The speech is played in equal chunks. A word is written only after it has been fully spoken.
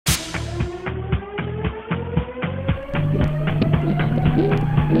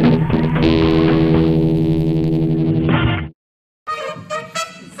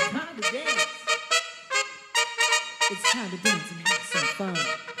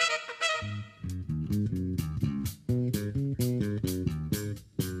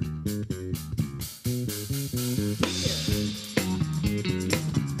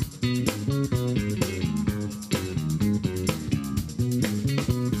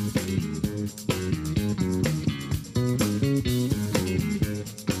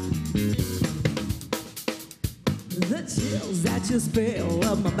Spell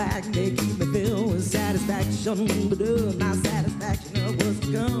up my back, they keep me feeling satisfaction, but my satisfaction was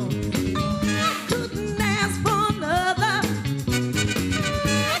gone. I couldn't ask for another.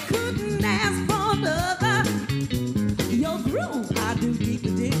 I couldn't ask for another. Your groove, I do keep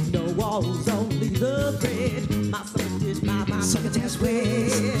the dick, no walls, only the bread. My son dish, my sucker just way.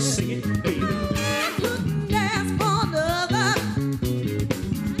 Sing it, baby. I couldn't ask for another.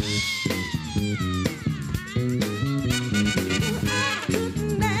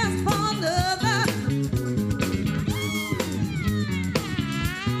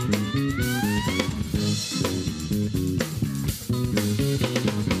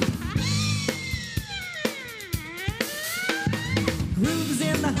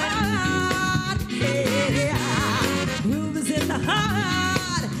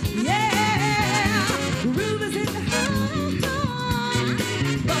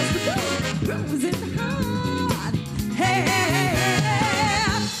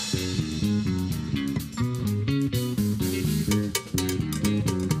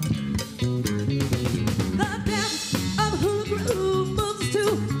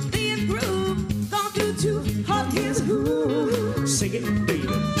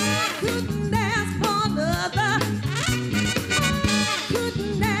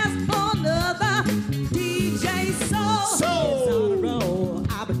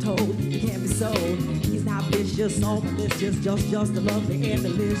 Just a lovely and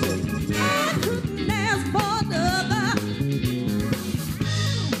delicious. I couldn't ask for another.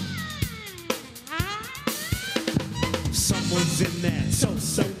 Someone's in there, so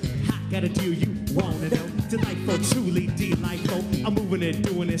hot. Got a deal you wanna know. Delightful, truly delightful. I'm moving it,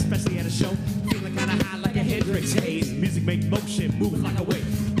 doing it, especially at a show. Feeling kinda high like a Hendrix haze. Music make motion, move like a wave.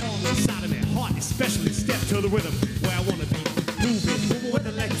 All inside of me, heart especially. Step to the rhythm where I wanna be. Moving with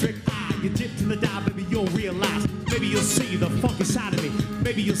electric eye. You dip to the dive, baby, you'll realize. Maybe you'll see the funky side of me.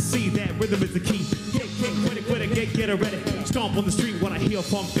 Maybe you'll see that rhythm is the key. Quit it, get it ready. Stomp on the street when I hear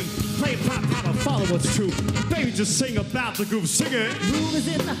funk beat. Play pop, and follow what's true. Baby, just sing about the groove. Sing it. Groove is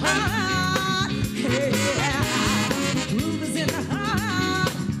in the heart. Yeah. Groove is in the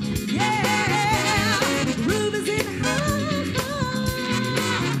heart. Yeah. Groove is in the heart.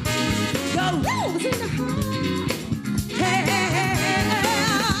 Your groove is in the heart. Yeah.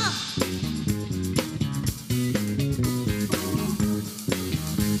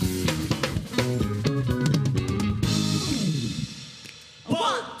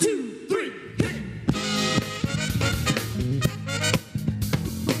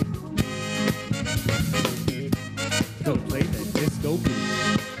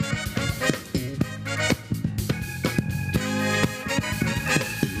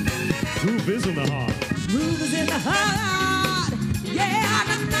 Groove is in the heart. Groove is in the heart.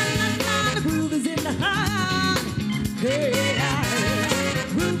 Yeah.